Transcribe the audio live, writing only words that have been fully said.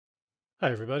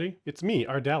Hi, everybody. It's me,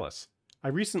 Ardalis. I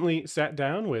recently sat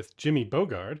down with Jimmy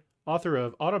Bogard, author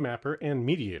of AutoMapper and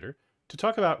Mediator, to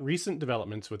talk about recent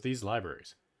developments with these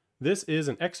libraries. This is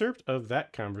an excerpt of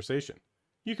that conversation.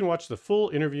 You can watch the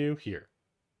full interview here.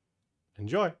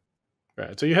 Enjoy.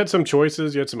 Right. So you had some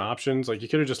choices, you had some options. Like you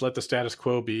could have just let the status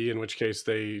quo be, in which case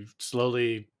they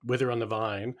slowly wither on the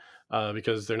vine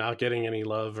because they're not getting any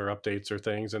love or updates or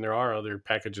things. And there are other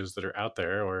packages that are out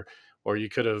there, or you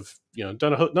could have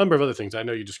done a number of other things. I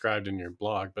know you described in your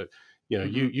blog, but you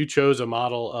hmm you chose a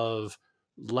model of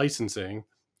licensing,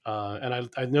 and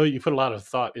I know you put a lot of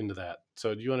thought into that.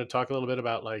 So do you want to talk a little bit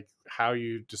about like how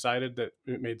you decided that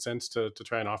it made sense to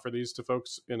try and offer these to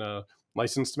folks in a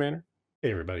licensed manner? Hey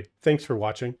everybody, thanks for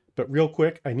watching. But real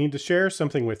quick, I need to share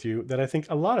something with you that I think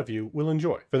a lot of you will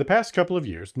enjoy. For the past couple of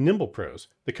years, NimblePros,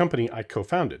 the company I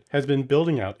co-founded, has been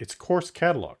building out its course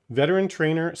catalog. Veteran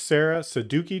trainer Sarah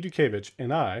Saduki Dukevich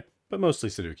and I, but mostly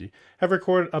Saduki, have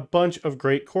recorded a bunch of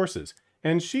great courses,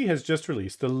 and she has just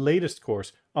released the latest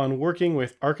course on working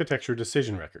with architecture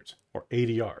decision records, or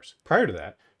ADRs. Prior to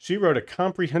that, she wrote a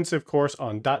comprehensive course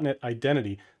on .NET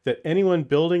identity that anyone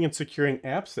building and securing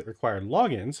apps that require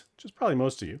logins, which is probably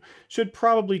most of you, should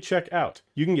probably check out.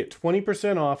 You can get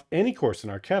 20% off any course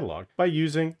in our catalog by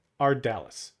using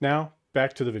Ardalis. Now,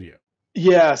 back to the video.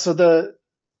 Yeah, so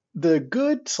the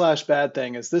good slash bad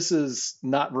thing is this is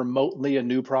not remotely a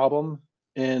new problem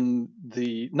in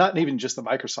the not even just the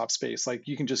Microsoft space. Like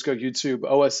you can just go YouTube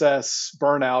OSS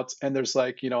burnout, and there's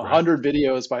like 100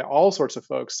 videos by all sorts of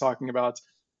folks talking about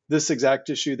this exact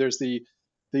issue. There's the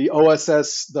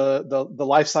OSS, the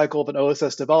life cycle of an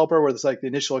OSS developer, where there's like the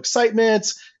initial excitement,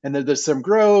 and then there's some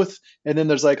growth, and then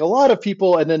there's like a lot of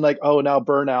people, and then like, oh, now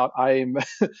burnout. I'm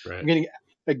I'm Right. getting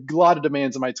a lot of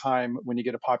demands on my time when you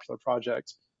get a popular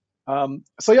project.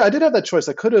 So yeah, I did have that choice.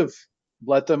 I could have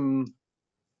let them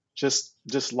just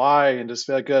lie and just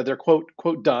be like they're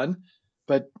quote done,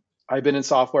 but I've been in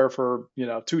software for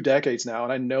 2 decades now,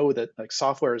 and I know that like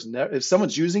software is never, if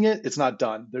someone's using it, it's not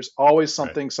done. There's always Right.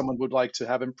 something someone would like to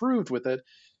have improved with it.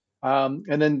 And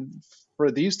then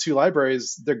for these two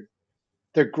libraries,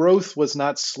 their growth was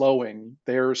not slowing.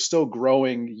 They're still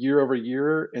growing year over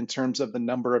year in terms of the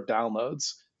number of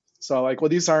downloads. So like, well,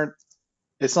 these aren't.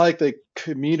 It's not like the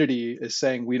community is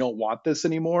saying we don't want this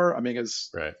anymore. I mean, as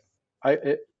Right.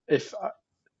 I if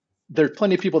there are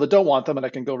plenty of people that don't want them, and I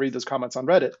can go read those comments on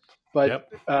Reddit, but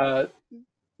Yep.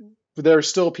 there are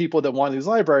still people that want these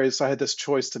libraries. So I had this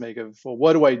choice to make of, well,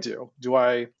 what do I do?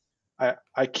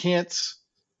 I can't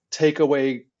take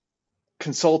away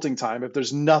consulting time if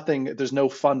there's nothing, if there's no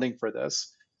funding for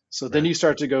this. So then Right. you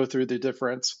start to go through the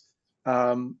different,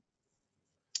 um,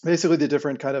 basically the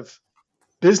different kind of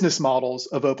business models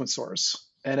of open source.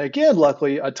 And again,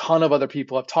 luckily, a ton of other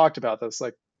people have talked about this.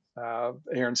 Like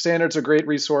Aaron Standard's a great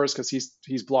resource because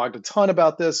he's blogged a ton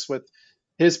about this with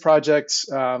his projects.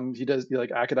 He does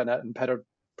like Academia and Petabridge,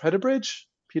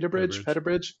 Petabridge. I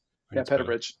think yeah, it's better.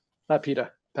 Petabridge, not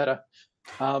PETA, PETA.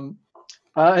 Um,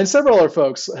 and several other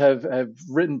folks have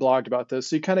written blogged about this.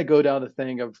 So you kind of go down the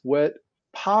thing of what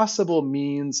possible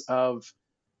means of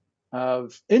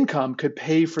income could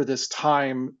pay for this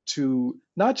time to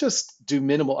not just do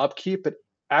minimal upkeep, but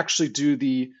actually do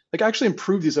actually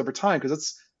improve these over time. Because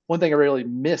that's one thing I really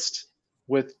missed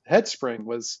with Headspring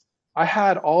was I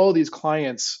had all these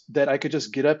clients that I could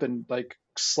just get up and like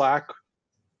Slack,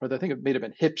 or I think it may have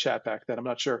been HipChat back then, I'm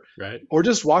not sure, Right. or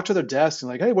just walk to their desk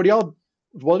and like, hey, what are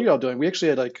y'all doing? We actually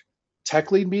had like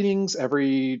tech lead meetings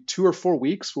every 2 or 4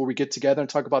 weeks where we get together and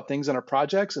talk about things in our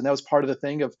projects. And that was part of the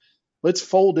thing of let's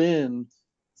fold in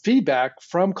feedback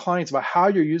from clients about how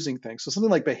you're using things. So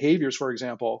something like behaviors, for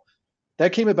example,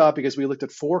 that came about because we looked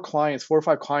at 4 or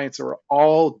 5 clients that were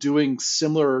all doing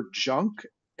similar junk.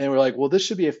 And we're like, well, this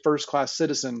should be a first-class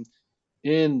citizen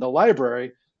in the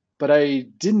library. But I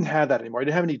didn't have that anymore. I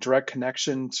didn't have any direct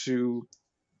connection to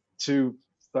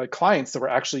clients that were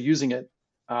actually using it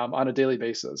on a daily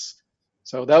basis.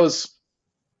 So that was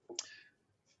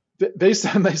based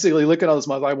on basically looking at all this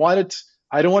model. I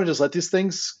don't want to just let these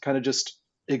things kind of just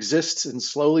exist and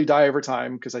slowly die over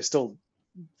time because I still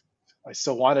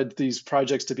wanted these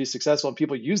projects to be successful and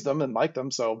people use them and like them.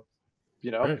 So,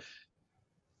 you know,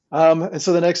 Right. and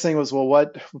so the next thing was, well,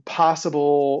 what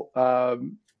possible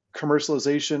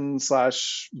commercialization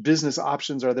slash business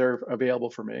options are there available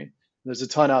for me? There's a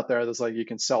ton out there that's like you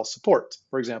can sell support,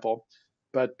 for example.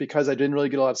 But because I didn't really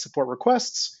get a lot of support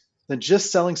requests, then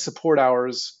just selling support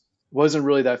hours wasn't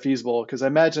really that feasible. Because I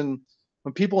imagine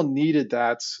when people needed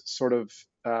that sort of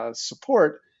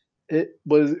support, it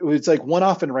was like one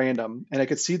off and random. And I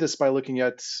could see this by looking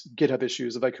at GitHub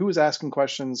issues of like who was asking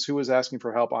questions, who was asking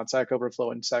for help on Stack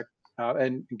Overflow and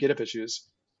and GitHub issues.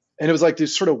 And it was like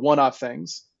these sort of one-off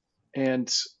things.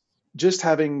 And just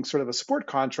having sort of a support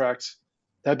contract,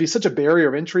 that'd be such a barrier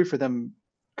of entry for them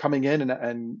coming in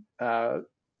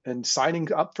and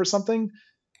signing up for something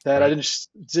that Right. I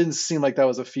didn't seem like that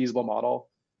was a feasible model.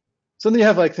 So then you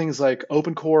have like things like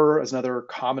OpenCore as another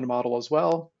common model as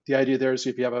well. The idea there is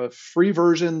if you have a free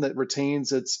version that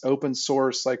retains its open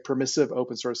source, like permissive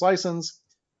open source license,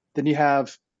 then you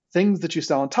have things that you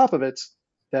sell on top of it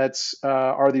that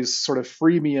are these sort of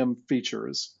freemium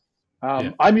features.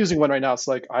 Yeah. I'm using one right now. It's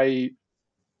like I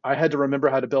had to remember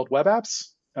how to build web apps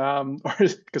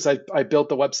because I built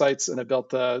the websites and I built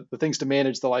the things to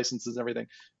manage the licenses and everything.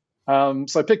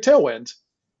 So I picked Tailwind,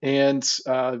 and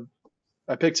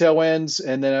I picked Tailwind,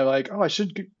 and then I'm like, oh,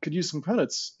 could use some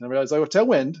components. And I realized, like, well,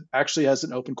 Tailwind actually has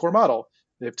an open core model.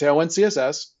 They have Tailwind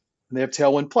CSS, and they have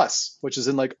Tailwind Plus, which is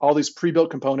in like all these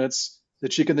pre-built components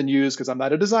that you can then use because I'm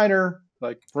not a designer,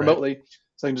 like Right. remotely.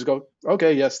 So I can just go,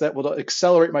 okay, yes, that will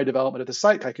accelerate my development of the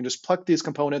site. I can just pluck these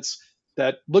components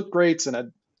that look great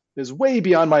and is way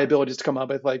beyond my abilities to come up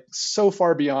with, like so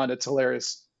far beyond. It's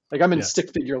hilarious. Like I'm in Yeah.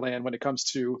 stick figure land when it comes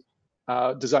to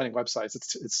designing websites.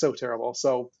 It's so terrible.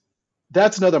 So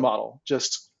that's another model.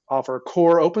 Just offer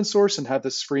core open source and have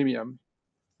this freemium.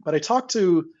 But I talked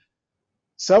to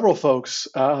several folks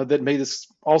that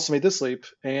also made this leap,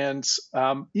 and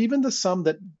even some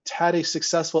that had a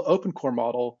successful open core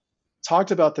model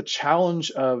talked about the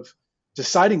challenge of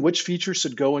deciding which features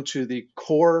should go into the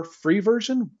core free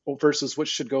version versus which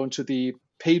should go into the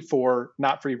paid for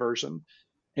not free version.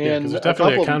 Yeah. Because And there's a definitely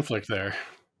a couple of them, conflict there.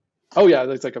 oh yeah,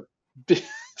 it's like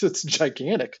it's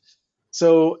gigantic.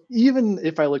 So even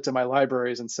if I looked at my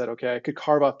libraries and said, okay, I could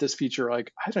carve off this feature,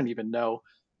 like I don't even know,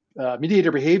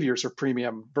 mediator behaviors are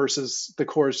premium versus the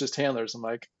core is just handlers. I'm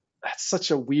like, that's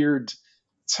such a weird,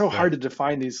 so hard Right. to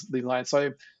define these lines.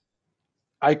 So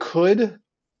I could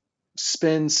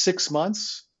spend 6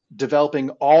 months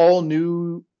developing all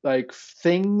new like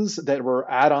things that were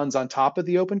add-ons on top of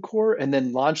the open core and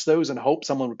then launch those and hope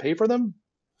someone would pay for them.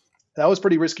 That was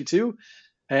pretty risky too.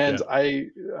 And Yeah.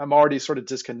 I'm already sort of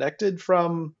disconnected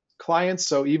from clients.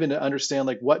 So even to understand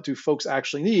like what do folks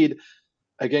actually need,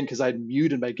 again, because I'd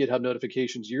muted my GitHub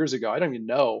notifications years ago, I don't even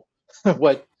know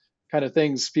what kind of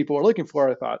things people are looking for.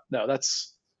 I thought, no,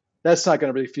 that's not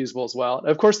going to be feasible as well. And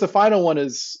of course, the final one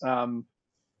is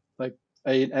like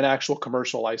an actual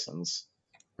commercial license.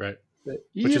 Right. But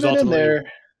Which is even in ultimately there,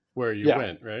 where you yeah,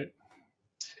 went, right?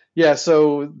 yeah.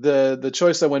 So the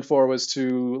choice I went for was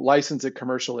to license it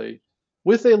commercially,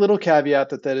 with a little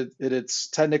caveat it's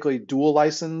technically dual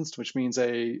licensed, which means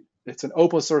it's an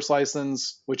open source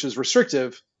license, which is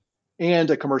restrictive,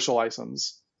 and a commercial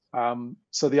license.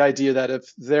 So the idea that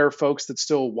if there are folks that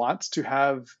still want to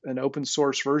have an open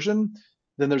source version,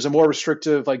 then there's a more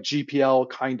restrictive like GPL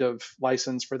kind of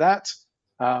license for that,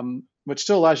 which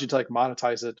still allows you to like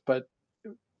monetize it, but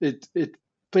it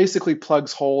basically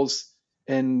plugs holes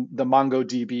in the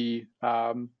MongoDB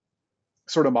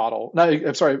sort of model. No,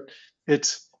 I'm sorry,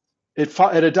 it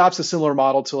adopts a similar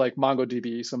model to like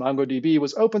MongoDB. So MongoDB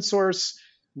was open source,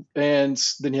 and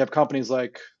then you have companies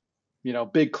like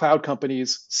big cloud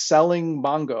companies selling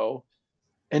Mongo,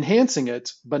 enhancing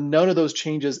it, but none of those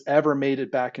changes ever made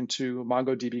it back into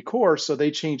MongoDB core. So they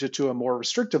changed it to a more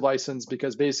restrictive license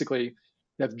because basically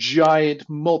you have giant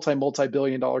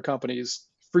multi-billion dollar companies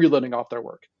freeloading off their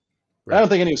work. I Right. don't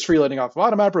think any was freeloading off of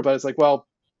AutoMapper, but it's like, well,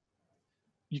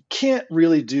 you can't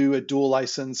really do a dual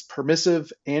license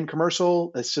permissive and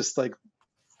commercial. It's just like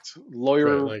Right.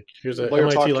 lawyer Like here's a lawyer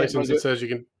MIT talk, can't license really do that it. says you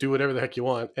can do whatever the heck you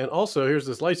want. And also here's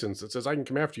this license that says I can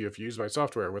come after you if you use my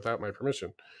software without my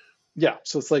permission. Yeah,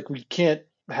 so it's like we can't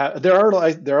have. There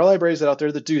are libraries out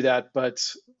there that do that, but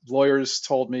lawyers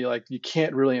told me like you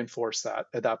can't really enforce that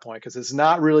at that point because it's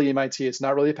not really MIT, it's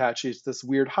not really Apache, it's this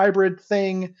weird hybrid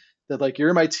thing that like you're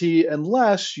MIT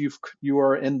unless you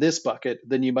are in this bucket,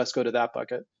 then you must go to that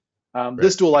bucket. Right.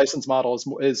 This dual license model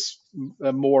is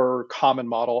a more common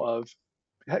model of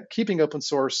keeping open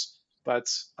source, but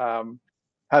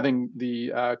having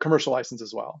the commercial license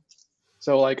as well.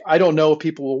 So like I don't know if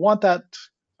people will want that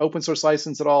open source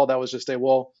license at all. That was just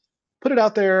well, put it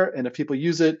out there, and if people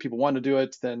use it, people want to do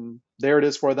it, then there it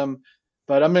is for them.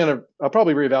 But I'll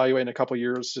probably reevaluate in a couple of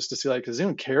years just to see like, does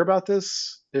anyone care about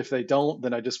this? If they don't,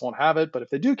 then I just won't have it. But if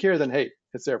they do care, then hey,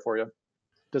 it's there for you.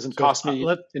 Doesn't So cost me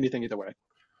anything either way.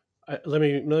 let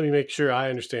me make sure I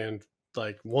understand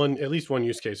like at least one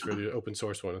use case for the open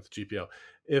source one with the GPL.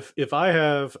 If I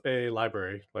have a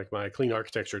library like my clean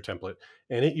architecture template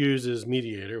and it uses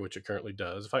Mediator, which it currently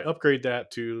does, if I upgrade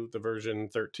that to the version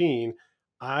 13,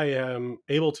 I am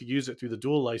able to use it through the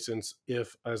dual license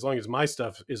as long as my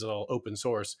stuff is all open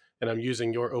source and I'm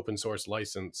using your open source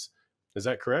license. Is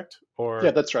that correct? Or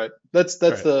Yeah, that's right. That's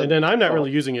right. the And then I'm not default.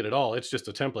 really using it at all. It's just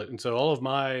a template. And so all of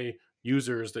my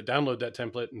users that download that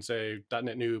template and say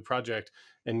 .NET new project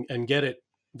and get it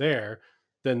there,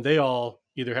 then they all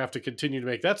either have to continue to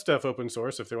make that stuff open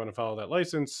source if they want to follow that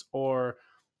license, or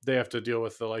they have to deal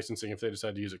with the licensing if they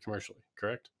decide to use it commercially.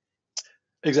 Correct?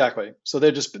 Exactly. So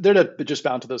they're just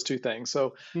bound to those two things.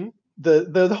 So Hmm?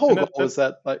 the whole And goal is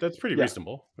that, like, that's pretty yeah.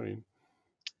 reasonable. I mean,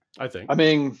 I think. I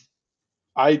mean,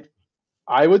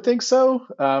 I would think so,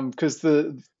 because we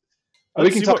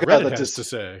Let's can see talk what about Reddit that. has to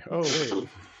say. Oh, wait.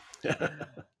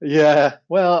 Yeah.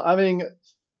 Well, I mean,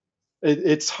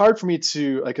 it's hard for me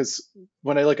to, like, because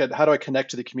when I look at how do I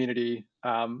connect to the community,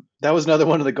 that was another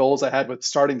one of the goals I had with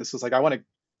starting this. Was like,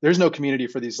 there's no community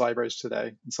for these libraries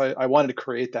today, and so I wanted to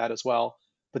create that as well.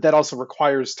 But that also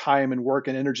requires time and work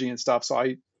and energy and stuff. So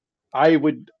I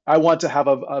want to have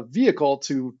a vehicle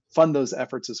to fund those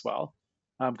efforts as well,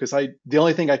 because the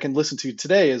only thing I can listen to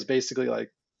today is basically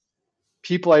like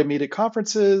people I meet at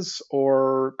conferences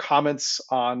or comments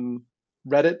on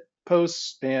Reddit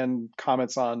posts and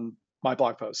comments on my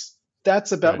blog posts.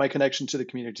 That's about Right. my connection to the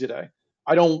community today.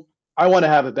 I want to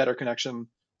have a better connection.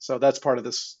 So that's part of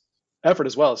this effort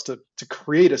as well, is to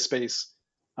create a space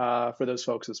for those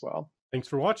folks as well. Thanks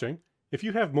for watching. If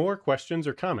you have more questions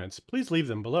or comments, please leave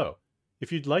them below.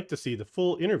 If you'd like to see the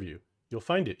full interview, you'll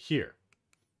find it here.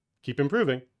 Keep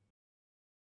improving.